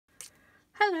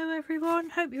Hello everyone,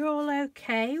 hope you're all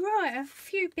okay. Right, a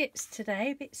few bits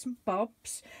today, bits and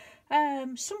bobs.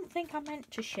 Something I meant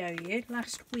to show you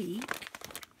last week.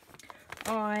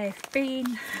 I've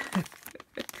been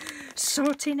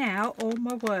sorting out all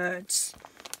my words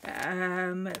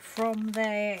from from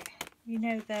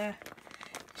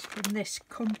this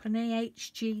company,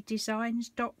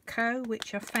 hgdesigns.co,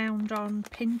 which I found on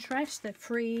Pinterest. They're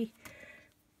free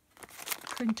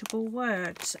printable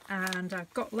words, and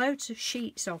I've got loads of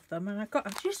sheets of them, and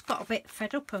I've just got a bit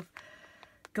fed up of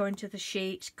going to the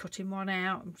sheets, cutting one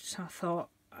out. So I thought,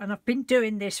 and I've been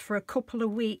doing this for a couple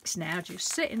of weeks now,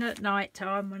 just sitting at night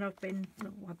time when I've been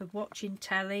either watching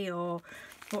telly or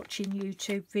watching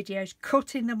YouTube videos,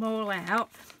 cutting them all out.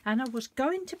 And I was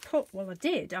going to put,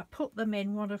 I put them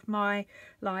in one of my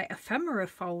ephemera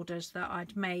folders that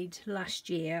I'd made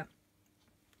last year.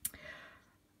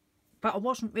 But I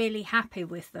wasn't really happy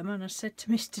with them, and I said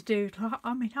to Mr. Doodle,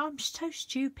 I'm so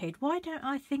stupid, why don't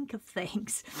I think of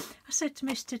things? I said to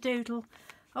Mr. Doodle,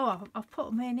 oh, I've put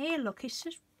them in here, look. He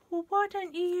says, well, why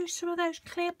don't you use some of those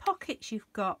clear pockets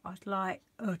you've got? I was like,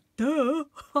 duh,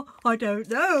 I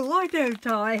don't know, why don't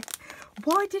I?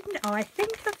 Why didn't I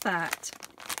think of that?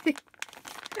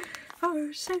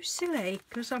 Oh, so silly,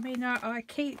 because I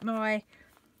keep my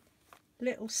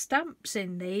little stamps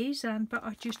in these, but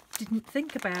I just didn't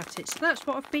think about it. So that's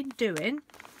what I've been doing,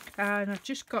 and I've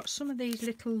just got some of these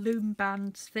little loom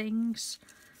band things.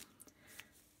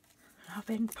 I've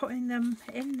been putting them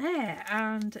in there,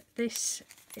 and it's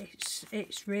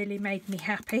really made me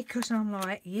happy, because I'm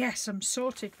like, yes, I'm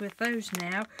sorted with those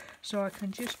now, so I can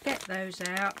just get those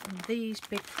out. And these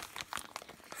big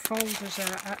folders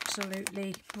are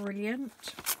absolutely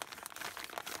brilliant.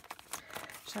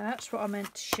 So that's what I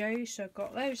meant to show you. So I've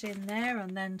got those in there,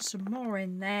 and then some more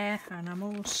in there, and I'm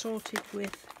all sorted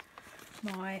with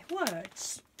my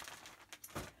words.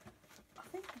 I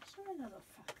think there's another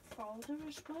folder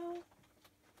as well.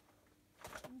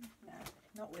 No,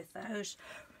 not with those.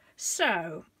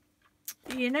 So,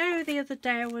 the other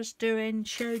day I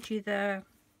showed you the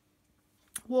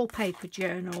wallpaper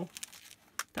journal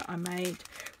that I made.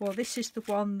 Well, this is the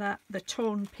one that the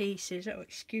torn pieces,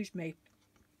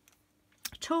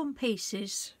 torn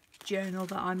pieces journal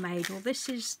that I made. Well, this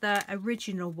is the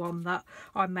original one that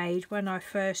I made when I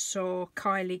first saw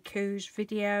Kylie Koo's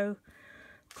video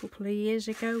a couple of years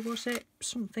ago, was it?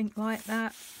 Something like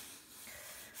that.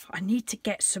 I need to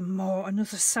get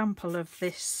another sample of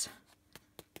this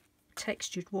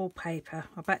textured wallpaper.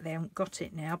 I bet they haven't got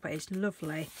it now, but it's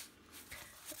lovely.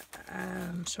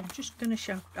 So I'm just going to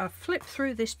show, I've flipped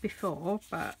through this before,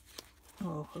 but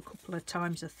a couple of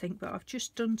times I think, but I've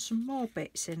just done some more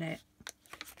bits in it.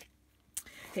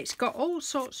 It's got all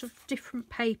sorts of different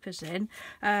papers in.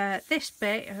 This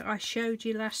bit I showed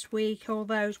you last week, all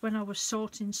those when I was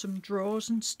sorting some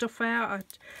drawers and stuff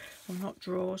out. Well, not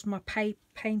drawers, my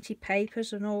painted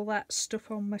papers and all that stuff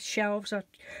on my shelves. I'd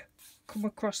come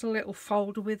across a little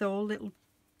folder with all little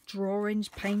drawings,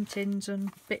 paintings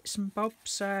and bits and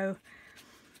bobs, so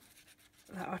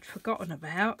that I'd forgotten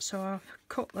about, so I've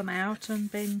cut them out and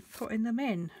been putting them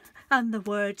in, and the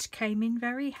words came in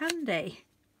very handy.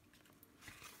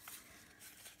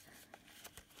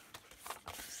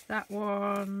 It's that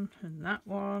one and that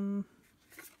one.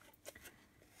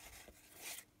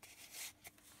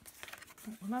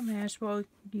 Well, I may as well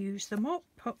use them up,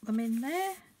 put them in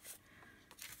there.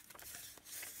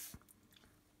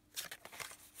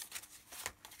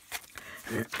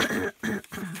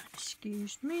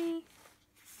 Excuse me.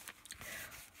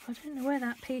 I don't know where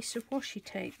that piece of washi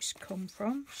tape's come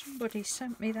from. Somebody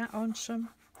sent me that on some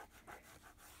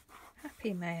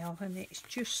Happy Mail, and it's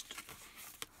just,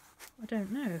 I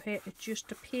don't know, it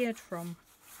just appeared from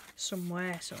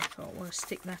somewhere, so I thought, well, I'll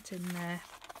stick that in there.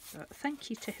 But thank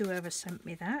you to whoever sent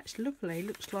me that. It's lovely.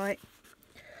 Looks like,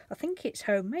 I think it's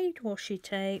homemade washi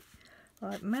tape,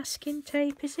 like masking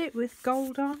tape, is it, with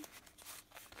gold on?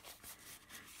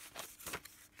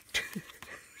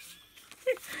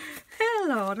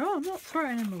 Lord, oh, I'm not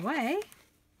throwing them away.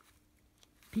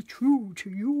 Be true to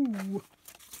you.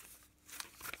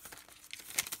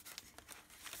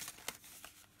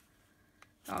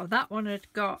 Oh, that one had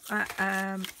got,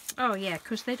 oh yeah,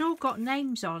 because they'd all got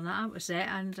names on, that was it.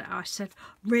 And I said,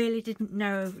 really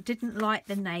didn't like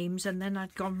the names, and then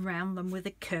I'd gone round them with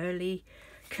a curly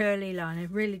line. I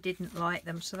really didn't like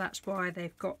them, so that's why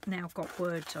they've now got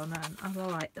words on, and I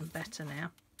like them better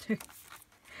now.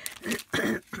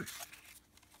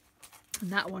 And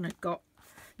that one had got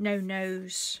No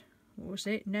Nose, what was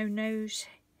it? No Nose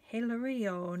Hillary,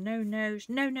 or No Nose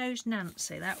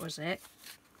Nancy, that was it.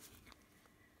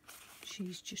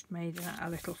 She's just made that a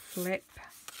little flip.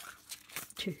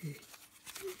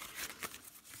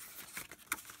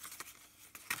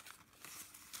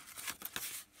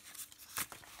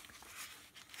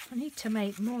 I need to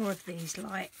make more of these,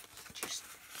 like just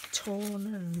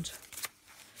torn and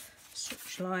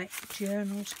such like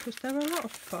journals, because they're a lot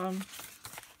of fun.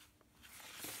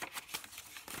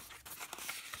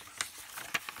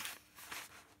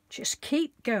 Just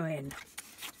keep going.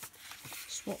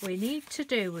 That's what we need to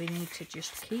do. We need to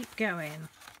just keep going.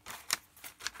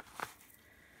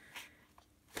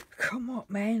 Come on,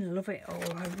 man, love it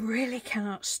all. I really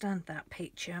cannot stand that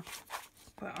picture,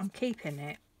 but I'm keeping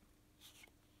it.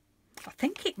 I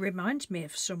think it reminds me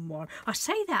of someone. I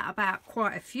say that about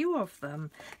quite a few of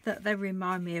them, that they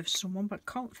remind me of someone, but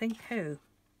can't think who.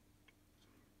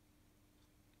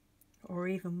 Or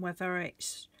even whether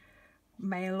it's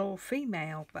male or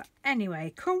female. But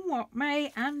anyway, come what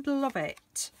may, and love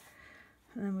it.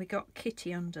 And then we got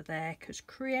Kitty under there, because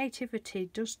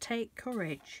creativity does take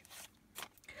courage.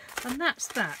 And that's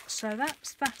that. So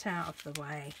that's that out of the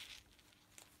way.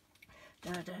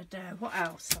 What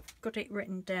else? I've got it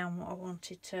written down what I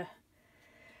wanted to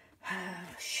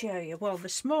show you. Well,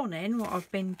 this morning what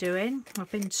I've been doing, I've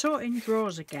been sorting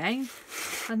drawers again,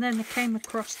 and then I came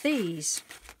across these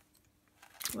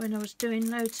when I was doing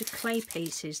loads of clay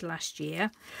pieces last year.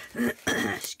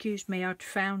 Excuse me, I'd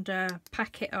found a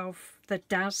packet of the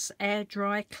Daz air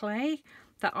dry clay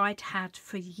that I'd had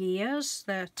for years,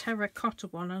 the terracotta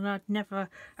one, and I'd never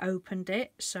opened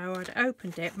it. So I'd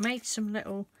opened it, made some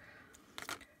little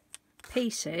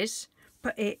pieces,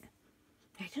 but it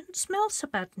doesn't smell so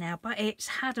bad now, but it's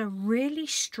had a really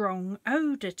strong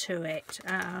odour to it,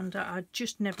 and I'd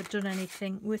just never done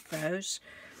anything with those.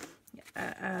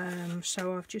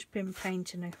 So I've just been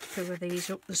painting a few of these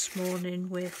up this morning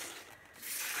with,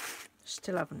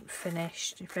 still haven't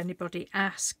finished. If anybody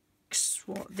asks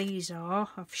what these are,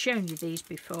 I've shown you these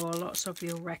before, lots of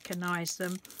you'll recognise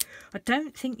them. I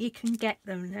don't think you can get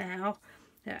them now.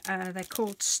 They're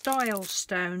called Style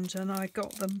Stones, and I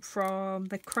got them from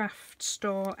the craft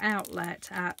store outlet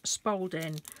at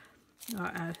Spalding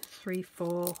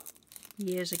 3-4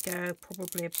 years ago,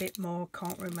 probably a bit more,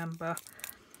 can't remember,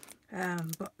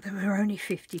 but they were only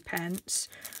 50p.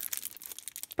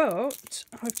 But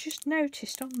I've just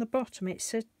noticed on the bottom it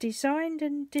says designed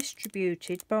and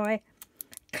distributed by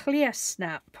Clear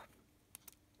Snap,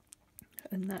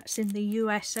 and that's in the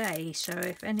USA. So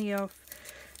if any of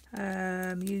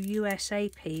you USA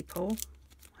people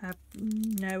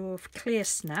know of Clear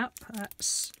Snap,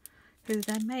 that's who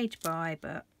they're made by.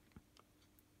 But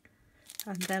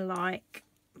and they're like,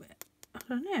 I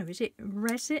don't know, is it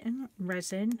resin?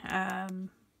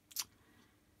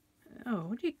 Oh,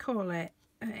 what do you call it?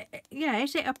 Yeah,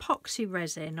 is it epoxy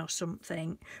resin or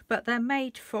something? But they're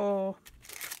made to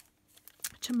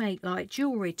make like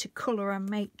jewellery, to colour and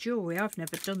make jewellery. I've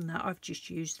never done that. I've just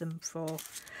used them for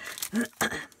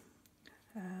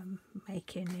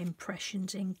making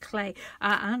impressions in clay.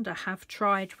 And I have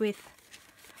tried with,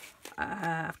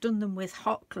 I've done them with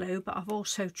hot glue, but I've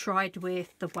also tried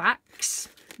with the wax.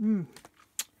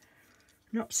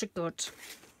 Not so good.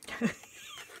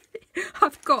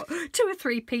 I've got 2 or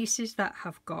 3 pieces that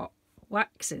have got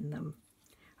wax in them.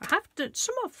 I have done,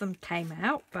 some of them came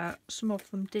out, but some of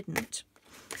them didn't.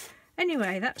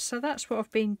 Anyway, that's what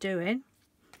I've been doing.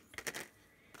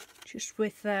 Just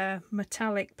with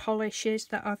metallic polishes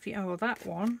that I've, oh, that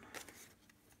one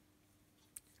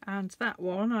and that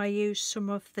one, I used some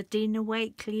of the Dina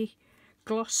Wakley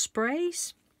gloss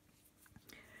sprays,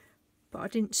 but I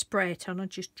didn't spray it on. I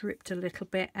just dripped a little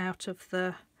bit out of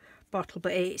the bottle,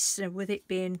 but it's with it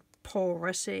being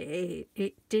porous,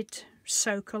 it did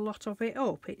soak a lot of it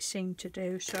up, it seemed to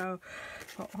do. So I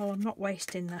thought, well, I'm not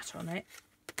wasting that on it.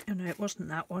 Oh no, it wasn't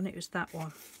that one, it was that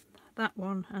one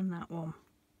and that one,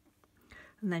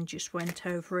 and then just went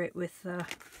over it with the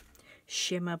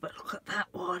shimmer. But look at that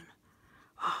one.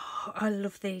 Oh, I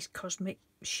love these cosmic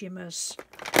shimmers.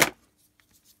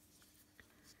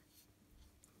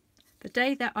 The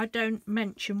day that I don't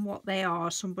mention what they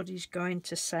are, somebody's going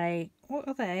to say, what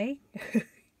are they?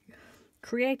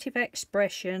 Creative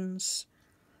Expressions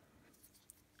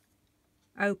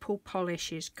Opal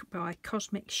Polishes by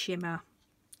Cosmic Shimmer.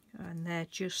 And they're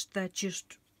just,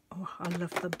 oh, I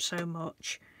love them so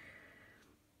much.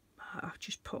 I've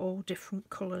just put all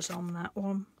different colours on that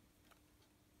one.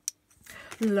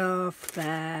 Love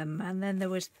them. And then there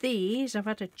was these. I've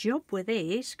had a job with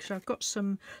these because I've got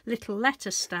some little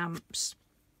letter stamps,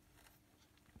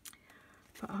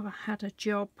 but I've had a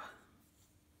job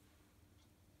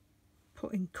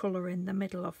putting colour in the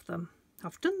middle of them.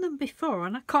 I've done them before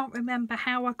and I can't remember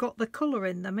how I got the colour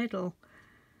in the middle.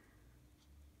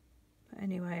 But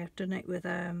anyway, I've done it with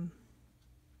a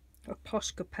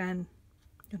Posca pen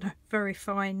and a very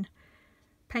fine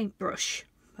paintbrush.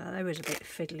 but they was a bit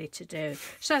fiddly to do.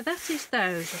 So that is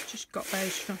those. I've just got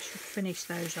those. I should finish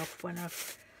those off when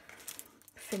I've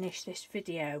finished this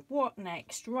video. What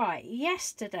next? Right,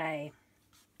 yesterday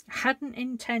I hadn't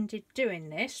intended doing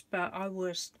this, but I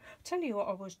was, tell you what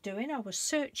I was doing. I was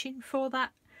searching for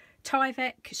that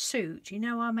Tyvek suit. You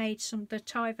know, I made some of the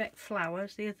Tyvek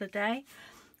flowers the other day.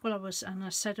 Well, I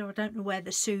said, oh, I don't know where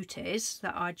the suit is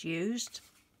that I'd used.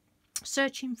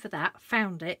 Searching for that,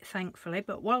 found it thankfully,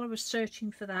 but while I was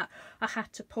searching for that, I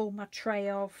had to pull my tray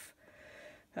off,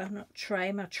 not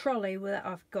tray, my trolley where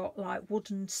I've got like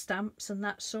wooden stamps and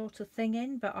that sort of thing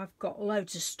in, but I've got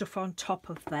loads of stuff on top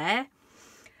of there.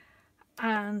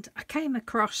 And I came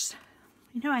across,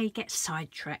 you know how you get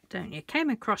sidetracked, don't you? Came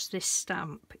across this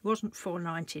stamp. It wasn't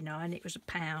 £4.99, it was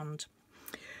 £1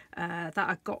 that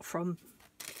I got from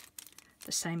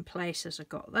the same place as I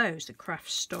got those, the craft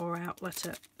store outlet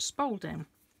at Spalding.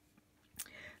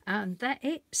 And that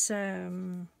it's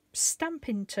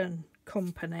Stampington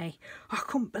Company. I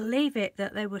couldn't believe it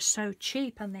that they were so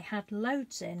cheap, and they had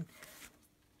loads in.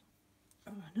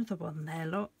 Oh, another one there,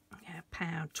 look. Yeah,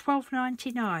 £1,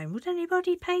 £12.99. Would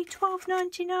anybody pay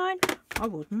 £12.99? I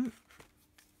wouldn't.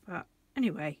 But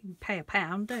anyway, you pay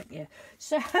 £1, don't you?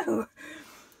 So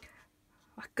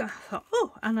I thought,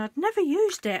 oh, and I'd never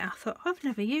used it. I thought, I've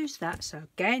never used that. So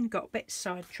again, got a bit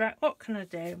sidetracked. What can I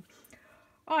do?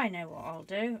 I know what I'll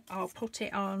do. I'll put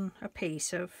it on a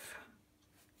piece of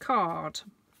card.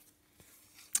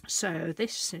 So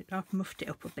this, I've muffed it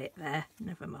up a bit there.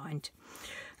 Never mind.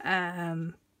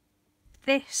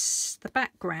 This, the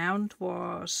background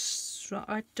was what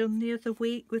I'd done the other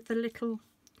week with the little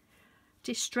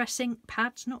distress ink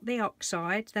pads, not the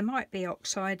oxide. There might be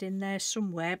oxide in there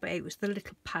somewhere, but it was the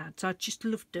little pads. I just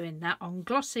loved doing that on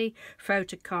glossy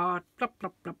photo card, blub,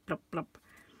 blub, blub, blub, blub.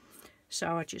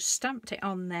 So I just stamped it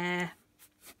on there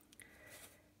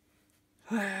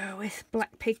with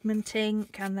black pigment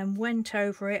ink, and then went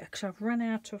over it because I've run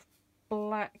out of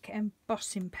black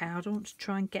embossing powder. I want to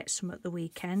try and get some at the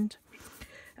weekend,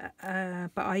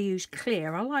 but I use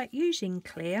clear. I like using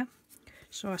clear.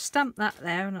 So I stamped that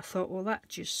there, and I thought, well, that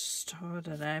just, I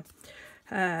don't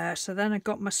know. So then I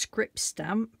got my script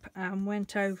stamp and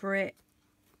went over it,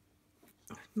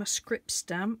 my script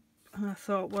stamp, and I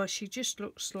thought, well, she just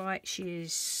looks like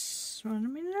she's, I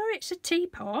mean, no, it's a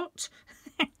teapot.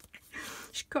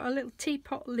 She's got a little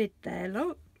teapot lid there,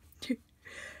 look.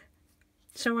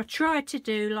 So I tried to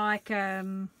do like,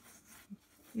 you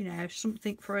know,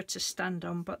 something for her to stand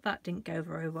on, but that didn't go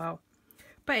very well.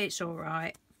 But it's all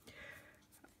right.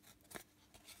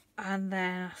 And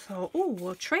then I thought, oh,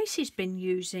 well, Tracy's been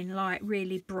using like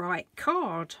really bright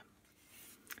card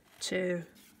to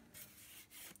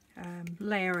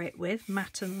layer it with,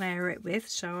 matte and layer it with.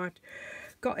 So I'd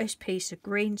got this piece of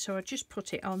green, so I just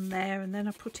put it on there, and then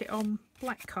I put it on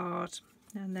black card.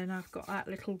 And then I've got that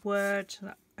little word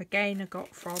that again I got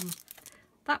from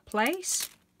that place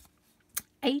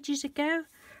ages ago,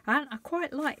 and I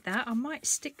quite like that. I might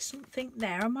stick something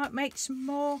there. I might make some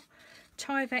more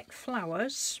Tyvek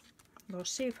flowers. I'll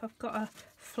see if I've got a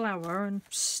flower and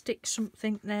stick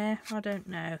something there. I don't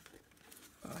know,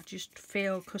 but I just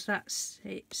feel, because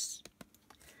it's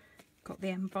got the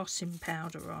embossing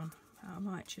powder on, I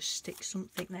might just stick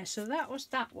something there. So that was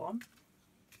that one.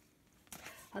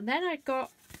 And then I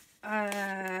got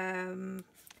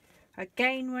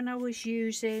again, when I was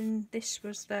using, this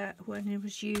was when I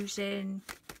was using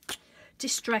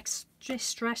distress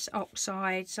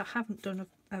oxides. I haven't done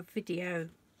a video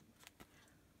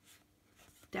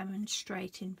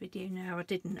demonstrating video now. I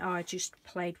didn't. I just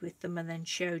played with them and then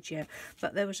showed you.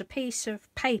 But there was a piece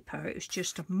of paper. It was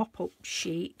just a mop-up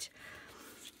sheet,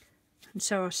 and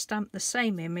so I stamped the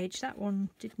same image. That one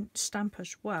didn't stamp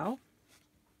as well,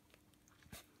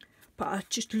 but I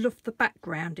just loved the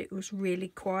background. It was really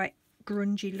quite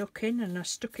grungy looking, and I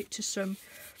stuck it to some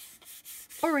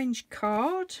orange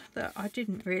card that I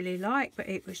didn't really like, but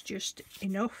it was just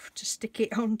enough to stick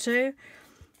it onto.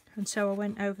 And so I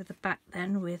went over the back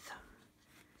then with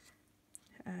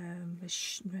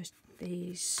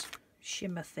these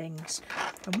shimmer things.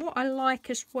 And what I like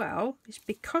as well is,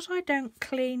 because I don't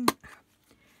clean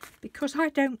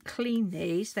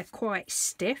these, they're quite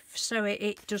stiff, so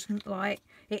it doesn't, like,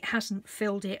 it hasn't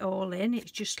filled it all in. It's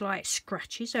just like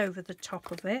scratches over the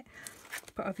top of it.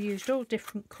 But I've used all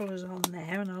different colours on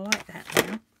there, and I like that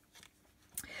now.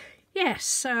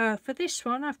 Yes, for this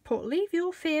one I've put leave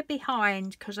your fear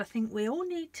behind, because I think we all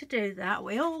need to do that.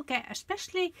 We all get,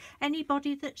 especially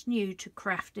anybody that's new to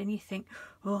crafting, you think,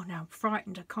 oh no, I'm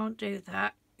frightened, I can't do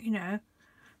that, you know,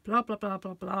 blah blah blah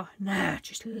blah blah. No,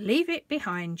 just leave it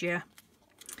behind you.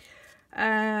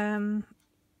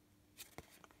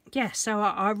 yeah, so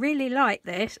I really like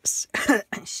this.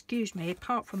 Excuse me,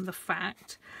 apart from the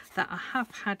fact that I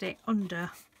have had it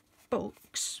under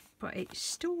books, but it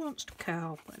still wants to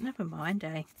curl, but never mind,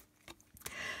 eh?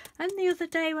 And the other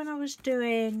day when I was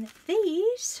doing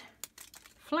these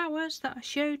flowers that I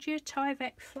showed you,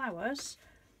 Tyvek flowers,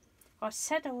 I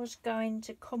said I was going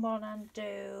to come on and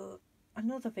do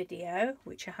another video,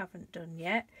 which I haven't done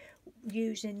yet,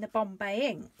 using the Bombay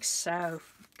inks. So,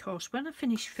 of course, when I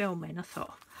finished filming, I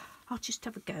thought I'll just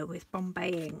have a go with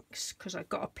Bombay inks because I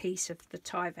got a piece of the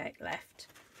Tyvek left.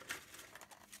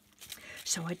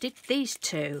 So I did these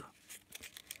two.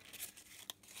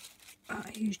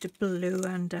 I used a blue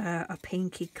and a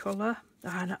pinky colour,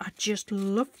 and I just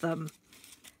love them.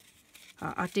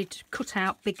 I did cut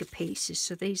out bigger pieces,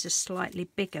 so these are slightly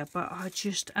bigger, but I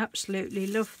just absolutely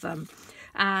love them.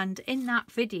 And in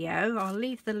that video, I'll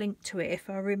leave the link to it if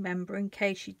I remember, in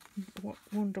case you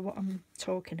wonder what I'm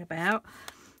talking about.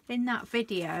 In that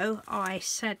video, I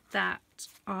said that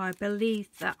I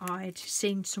believed that I'd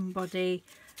seen somebody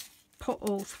put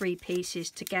all three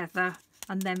pieces together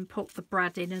and then put the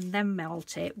brad in and then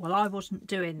melt it. Well, I wasn't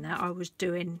doing that. I was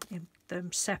doing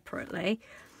them separately.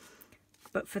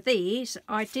 But for these,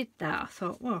 I did that. I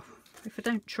thought, well, if I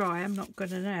don't try, I'm not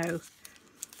going to know.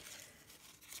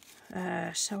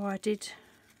 So I did.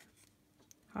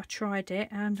 I tried it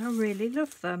and I really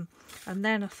love them. And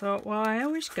then I thought, well, I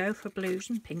always go for blues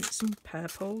and pinks and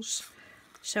purples.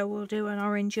 So we'll do an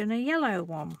orange and a yellow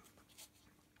one.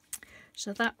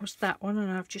 So that was that one,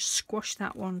 and I've just squashed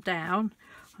that one down.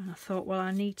 And I thought, well,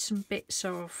 I need some bits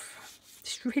of...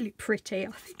 It's really pretty.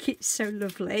 I think it's so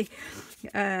lovely.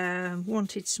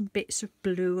 Wanted some bits of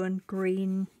blue and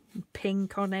green and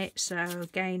pink on it. So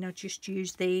again, I just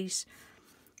used these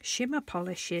shimmer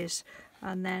polishes.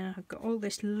 And then I've got all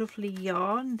this lovely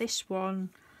yarn. This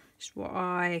one is what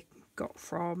I got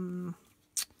from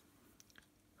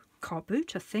Car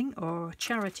Boot, I think, or a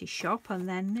charity shop. And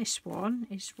then this one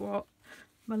is what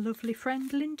my lovely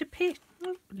friend Linda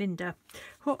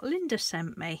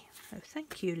sent me. So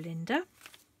thank you, Linda.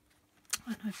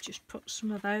 And I've just put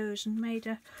some of those and made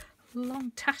a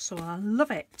long tassel. I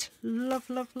love it. Love,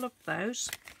 love, love those.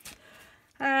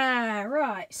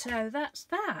 Right, so that's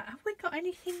that. Have we got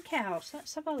anything else?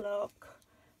 Let's have a look.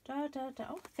 Oh,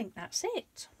 I think that's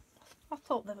it. I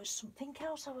thought there was something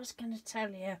else I was going to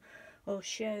tell you or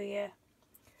show you.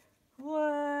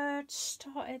 Words,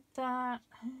 started that.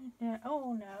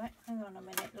 Oh no, hang on a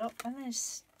minute, look, and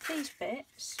there's these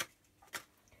bits.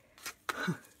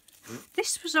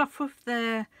 This was off of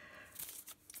the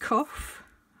cuff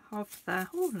of the,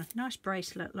 oh, nice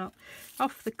bracelet, look,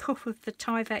 off the cuff of the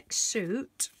Tyvek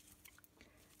suit.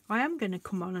 I am going to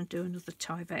come on and do another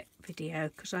Tyvek video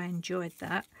because I enjoyed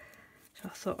that. So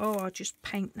I thought, oh, I'll just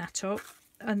paint that up.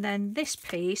 And then this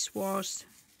piece was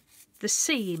the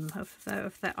seam of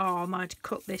the arm. I'd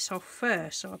cut this off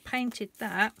first, so I painted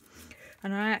that,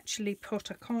 and I actually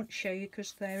put, I can't show you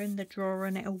because they're in the drawer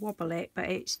and it'll wobble it, but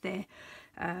it's the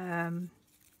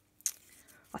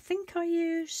I think I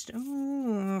used,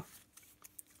 oh,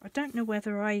 I don't know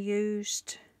whether I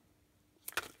used,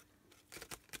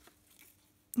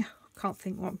 I can't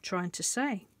think what I'm trying to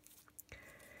say,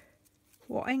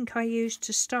 what ink I used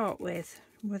to start with,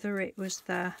 whether it was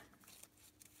the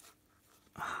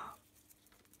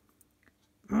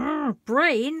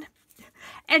brain.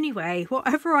 Anyway,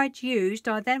 whatever I'd used,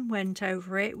 I then went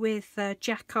over it with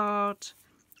Jacquard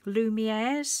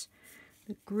Lumieres,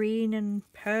 the green and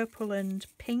purple and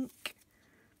pink,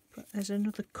 but there's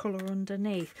another colour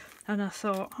underneath, and I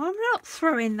thought, I'm not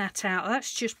throwing that out,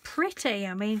 that's just pretty.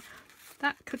 I mean,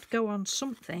 that could go on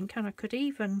something, and I could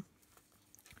even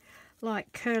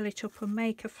like curl it up and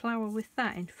make a flower with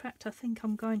that. In fact, I think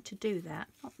I'm going to do that,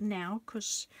 not now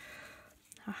because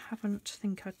I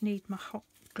think I'd need my hot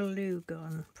glue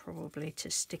gun probably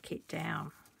to stick it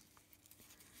down.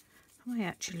 Am I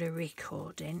actually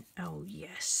recording? Oh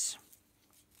yes.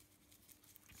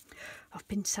 I've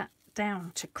been sat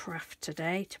down to craft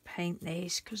today to paint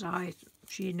these because I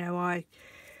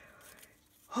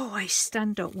always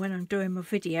stand up when I'm doing my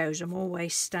videos. I'm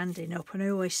always standing up, and I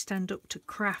always stand up to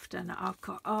craft, and I've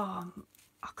got,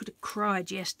 I could have cried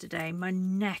yesterday, my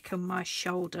neck and my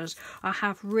shoulders. I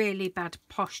have really bad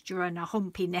posture and a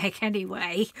humpy neck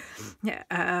anyway, but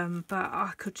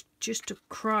I could just have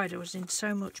cried. I was in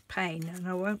so much pain, and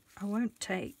I won't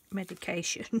take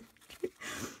medication. I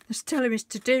was telling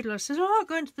Mr. Doodle, I said, oh, I'm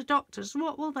going to the doctors.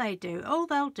 What will they do? All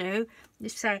they'll do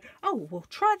is say, oh, well,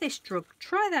 try this drug,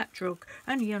 try that drug,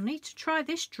 and you'll need to try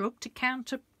this drug to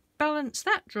counterbalance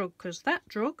that drug, because that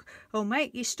drug will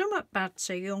make your stomach bad,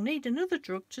 so you'll need another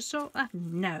drug to sort that.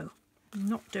 No, I'm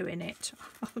not doing it.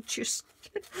 I'll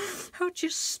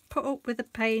just put up with the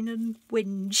pain and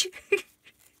whinge.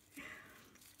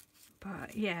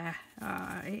 But yeah,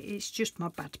 it's just my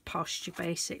bad posture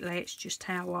basically. It's just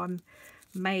how I'm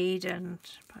made, and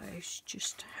it's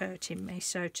just hurting me.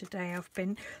 So today I've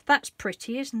been, that's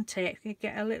pretty, isn't it? You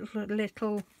get a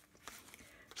little,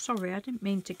 sorry, I didn't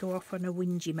mean to go off on a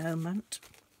whingy moment.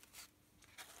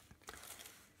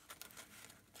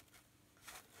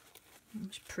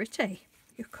 It's pretty.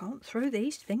 You can't throw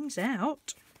these things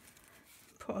out.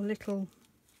 Put a little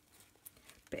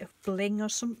bit of bling or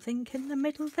something in the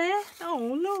middle there.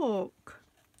 Oh, look.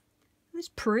 It's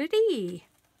pretty.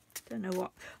 Don't know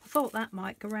what. I thought that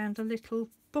might go around a little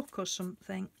book or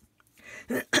something.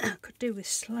 Could do with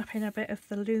slapping a bit of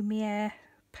the Lumiere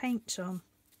paint on.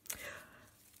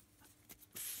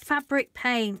 Fabric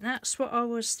paint, that's what I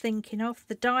was thinking of.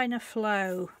 The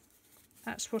Dynaflow.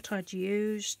 That's what I'd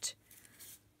used.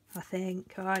 I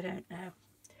think. I don't know.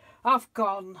 I've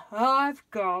gone.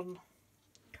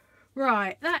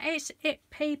 Right, that is it,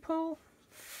 people.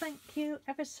 Thank you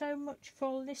ever so much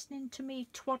for listening to me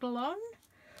twaddle on.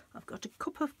 I've got a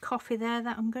cup of coffee there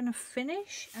that I'm going to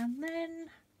finish, and then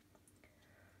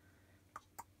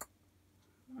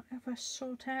whatever,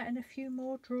 sort out in a few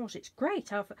more drawers. It's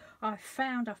great. I've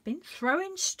been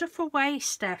throwing stuff away,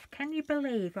 Steph. Can you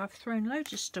believe I've thrown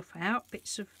loads of stuff out?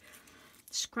 Bits of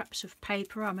scraps of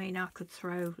paper. I mean, I could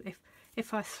throw,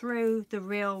 if I threw the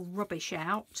real rubbish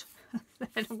out,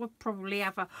 then I would probably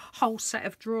have a whole set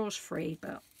of drawers free.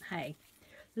 But hey,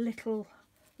 little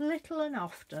and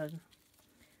often.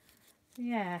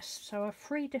 Yes, so I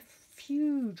freed a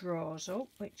few drawers up,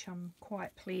 which I'm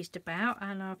quite pleased about,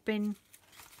 and I've been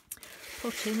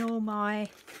putting all my,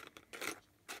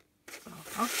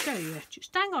 I'll show you,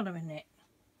 just hang on a minute,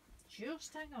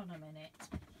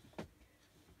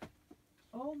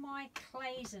 all my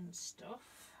clays and stuff.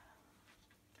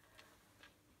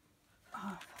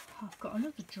 I've got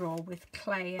another drawer with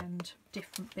clay and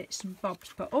different bits and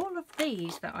bobs, but all of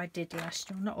these that I did last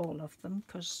year, not all of them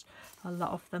because a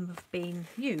lot of them have been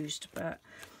used, but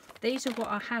these are what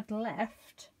I had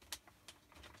left,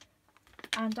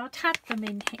 and I'd had them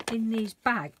in these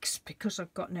bags because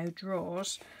I've got no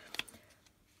drawers.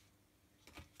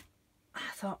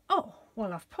 I thought, oh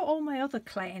well, I've put all my other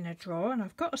clay in a drawer and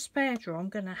I've got a spare drawer. I'm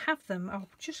going to have them, I'll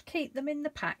just keep them in the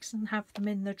packs and have them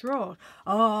in the drawer.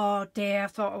 Oh dear, I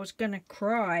thought I was going to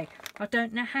cry. I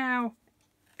don't know how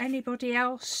anybody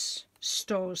else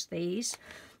stores these,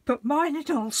 but mine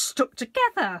had all stuck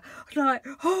together. Like,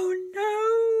 oh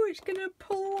no, it's going to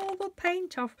pull all the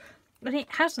paint off. But it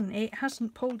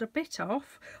hasn't pulled a bit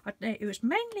off. It was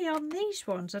mainly on these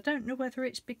ones. I don't know whether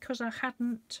it's because I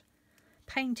hadn't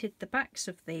painted the backs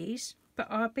of these, but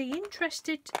I'll be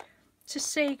interested to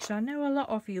see, because I know a lot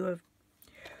of you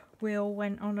we all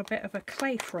went on a bit of a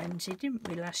clay frenzy, didn't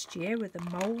we, last year with the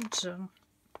moulds and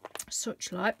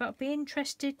such like, but I'll be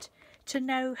interested to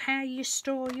know how you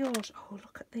store yours. Oh,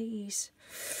 look at these,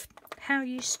 how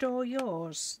you store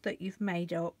yours that you've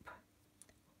made up.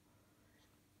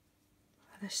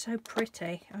 They're so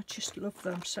pretty. I just love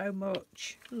them so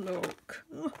much. Look.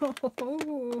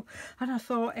 Oh. And I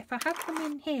thought, if I have them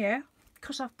in here,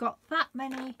 because I've got that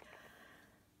many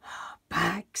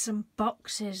bags and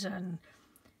boxes and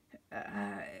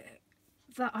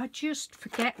that I just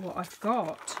forget what I've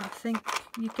got. I think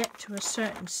you get to a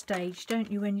certain stage,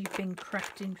 don't you, when you've been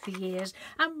crafting for years,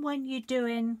 and when you're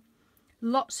doing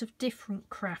lots of different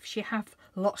crafts, you have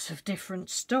lots of different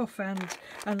stuff, and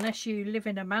unless you live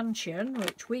in a mansion,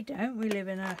 which we don't, we live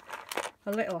in a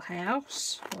little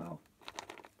house. Well,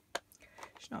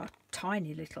 it's not a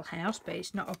tiny little house, but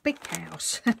it's not a big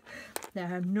house.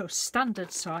 No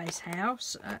standard size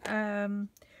house.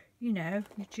 You know,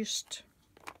 you just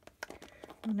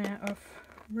run out of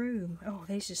room. Oh,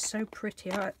 these are so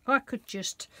pretty. I could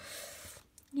just,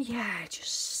 yeah,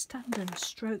 just stand and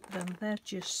stroke them. They're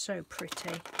just so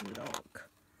pretty. Look.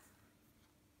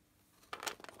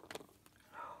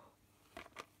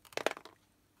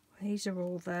 These are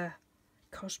all the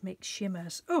cosmic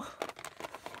shimmers. Oh,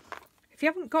 if you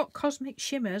haven't got cosmic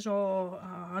shimmers, or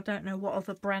I don't know what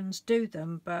other brands do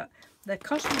them, but the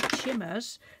cosmic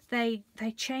shimmers, they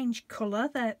change colour.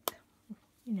 They're,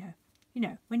 you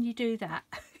know, when you do that,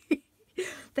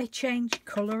 they change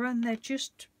colour, and they're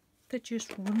just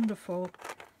wonderful.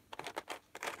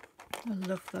 I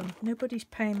love them. Nobody's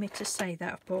paying me to say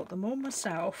that. I've bought them all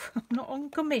myself. I'm not on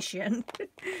commission.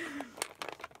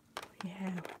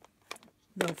 Yeah.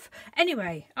 Love.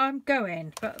 Anyway, I'm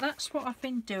going, but that's what I've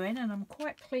been doing, and I'm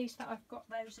quite pleased that I've got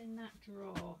those in that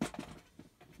drawer.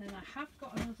 Then I have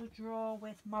got another drawer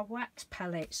with my wax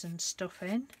pellets and stuff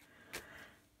in.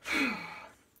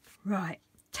 Right,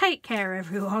 take care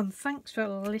everyone. Thanks for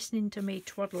listening to me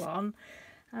twaddle on,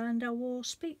 and I will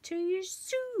speak to you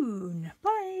soon.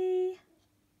 Bye.